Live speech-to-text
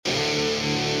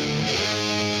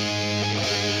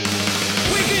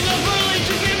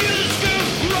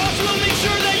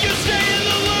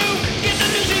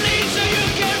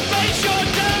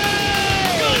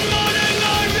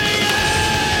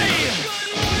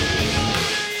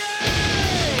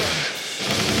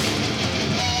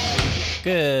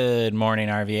Good morning,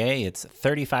 RVA. It's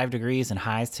 35 degrees and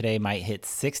highs today might hit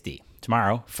 60.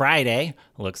 Tomorrow, Friday,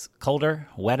 looks colder,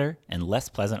 wetter, and less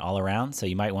pleasant all around, so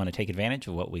you might want to take advantage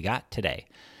of what we got today.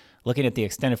 Looking at the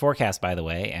extended forecast, by the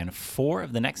way, and 4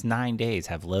 of the next 9 days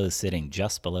have lows sitting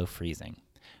just below freezing.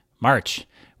 March,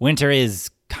 winter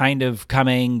is kind of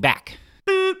coming back.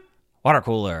 Water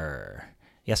cooler.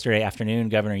 Yesterday afternoon,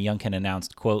 Governor Youngkin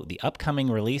announced, quote, the upcoming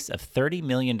release of $30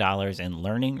 million in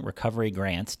learning recovery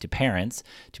grants to parents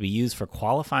to be used for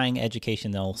qualifying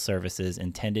educational services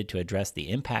intended to address the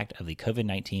impact of the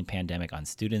COVID-19 pandemic on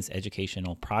students'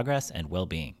 educational progress and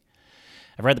well-being.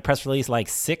 I've read the press release like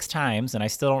 6 times, and I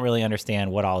still don't really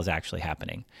understand what all is actually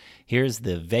happening. Here's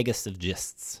the vaguest of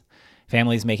gists.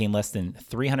 Families making less than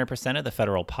 300% of the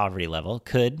federal poverty level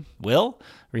will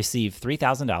receive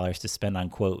 $3,000 to spend on,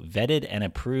 quote, vetted and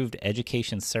approved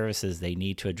education services they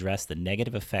need to address the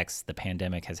negative effects the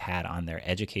pandemic has had on their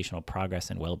educational progress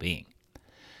and well-being.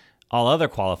 All other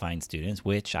qualifying students,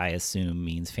 which I assume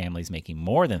means families making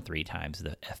more than 3 times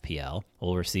the FPL,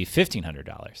 will receive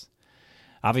 $1,500.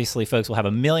 Obviously, folks will have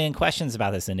a million questions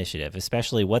about this initiative,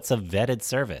 especially what's a vetted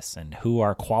service and who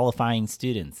are qualifying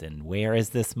students and where is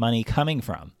this money coming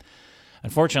from?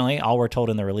 Unfortunately, all we're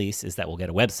told in the release is that we'll get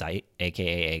a website,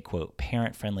 aka a, quote,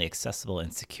 parent-friendly, accessible,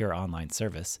 and secure online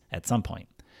service at some point.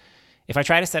 If I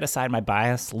try to set aside my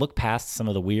bias, look past some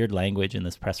of the weird language in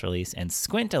this press release, and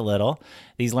squint a little,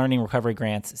 these learning recovery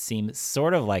grants seem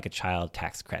sort of like a child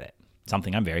tax credit,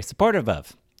 something I'm very supportive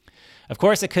of. Of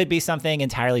course, it could be something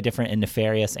entirely different and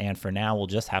nefarious, and for now, we'll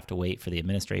just have to wait for the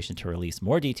administration to release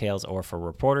more details or for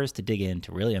reporters to dig in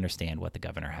to really understand what the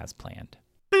governor has planned.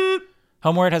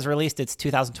 Homeward has released its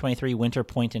 2023 winter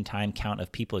point-in-time count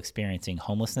of people experiencing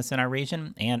homelessness in our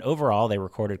region, and overall, they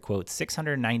recorded, quote,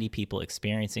 690 people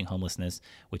experiencing homelessness,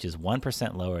 which is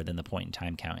 1% lower than the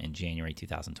point-in-time count in January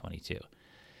 2022.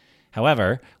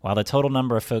 However, while the total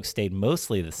number of folks stayed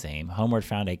mostly the same, Homeward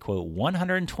found a, quote,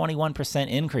 121%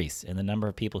 increase in the number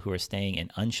of people who are staying in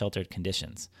unsheltered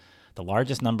conditions, the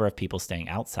largest number of people staying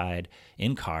outside,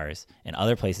 in cars, and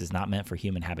other places not meant for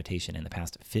human habitation in the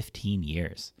past 15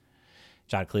 years.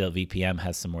 Jod Khalil at VPM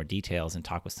has some more details and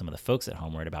talked with some of the folks at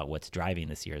Homeward about what's driving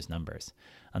this year's numbers.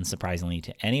 Unsurprisingly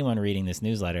to anyone reading this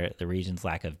newsletter, the region's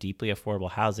lack of deeply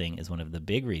affordable housing is one of the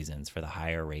big reasons for the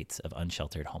higher rates of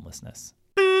unsheltered homelessness.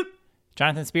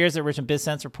 Jonathan Spears at Richmond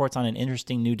BizSense reports on an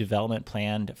interesting new development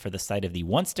planned for the site of the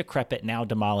once decrepit, now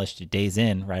demolished Days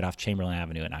Inn right off Chamberlain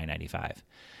Avenue at I-95.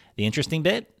 The interesting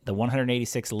bit, the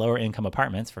 186 lower-income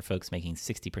apartments for folks making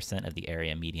 60% of the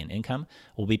area median income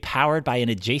will be powered by an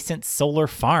adjacent solar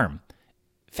farm.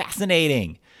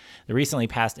 Fascinating! The recently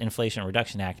passed Inflation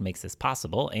Reduction Act makes this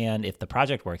possible, and if the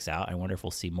project works out, I wonder if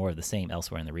we'll see more of the same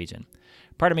elsewhere in the region.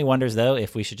 Part of me wonders, though,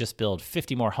 if we should just build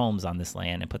 50 more homes on this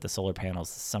land and put the solar panels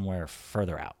somewhere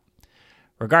further out.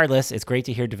 Regardless, it's great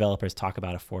to hear developers talk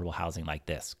about affordable housing like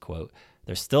this. Quote,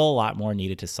 there's still a lot more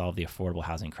needed to solve the affordable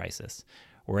housing crisis.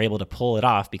 We're able to pull it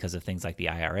off because of things like the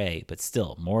IRA, but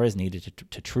still, more is needed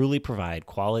to truly provide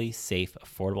quality, safe,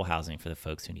 affordable housing for the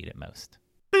folks who need it most.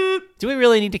 Do we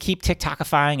really need to keep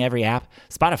TikTokifying every app?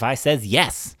 Spotify says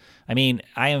yes. I mean,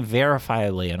 I am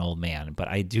verifiably an old man, but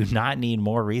I do not need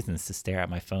more reasons to stare at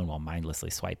my phone while mindlessly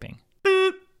swiping.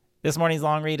 This morning's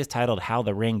long read is titled How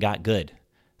the Ring Got Good.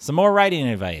 Some more writing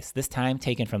advice, this time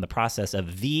taken from the process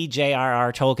of the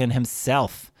J.R.R. Tolkien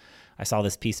himself. I saw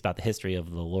this piece about the history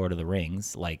of The Lord of the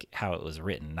Rings, like how it was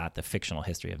written, not the fictional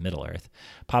history of Middle-earth,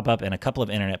 pop up in a couple of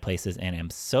internet places, and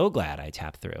am so glad I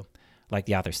tapped through. Like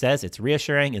the author says, it's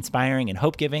reassuring, inspiring, and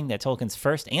hope-giving that Tolkien's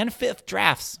first and fifth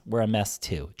drafts were a mess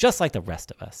too, just like the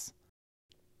rest of us.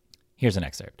 Here's an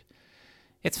excerpt.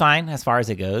 It's fine as far as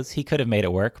it goes. He could have made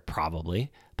it work, probably,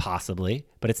 possibly,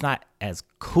 but it's not as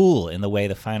cool in the way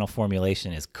the final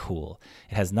formulation is cool.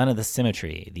 It has none of the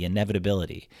symmetry, the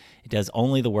inevitability. It does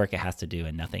only the work it has to do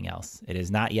and nothing else. It is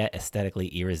not yet aesthetically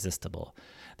irresistible.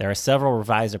 There are several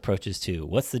revised approaches to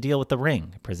what's the deal with the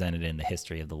ring presented in the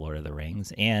history of The Lord of the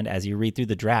Rings, and as you read through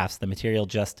the drafts, the material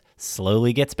just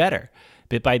slowly gets better.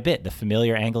 Bit by bit, the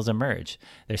familiar angles emerge.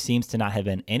 There seems to not have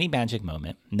been any magic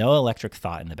moment, no electric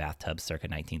thought in the bathtub circa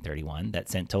 1931 that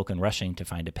sent Tolkien rushing to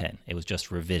find a pen. It was just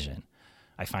revision.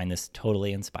 I find this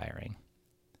totally inspiring.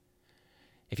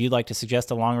 If you'd like to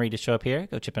suggest a long read to show up here,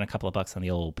 go chip in a couple of bucks on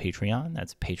the old Patreon.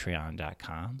 That's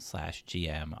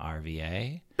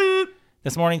patreon.com/GMRVA.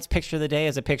 This morning's picture of the day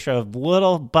is a picture of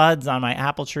little buds on my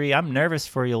apple tree. I'm nervous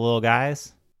for you little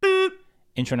guys.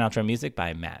 Intro and outro music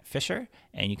by Matt Fisher,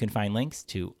 and you can find links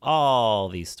to all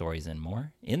these stories and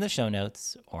more in the show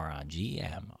notes or on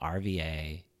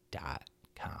gmrva.com.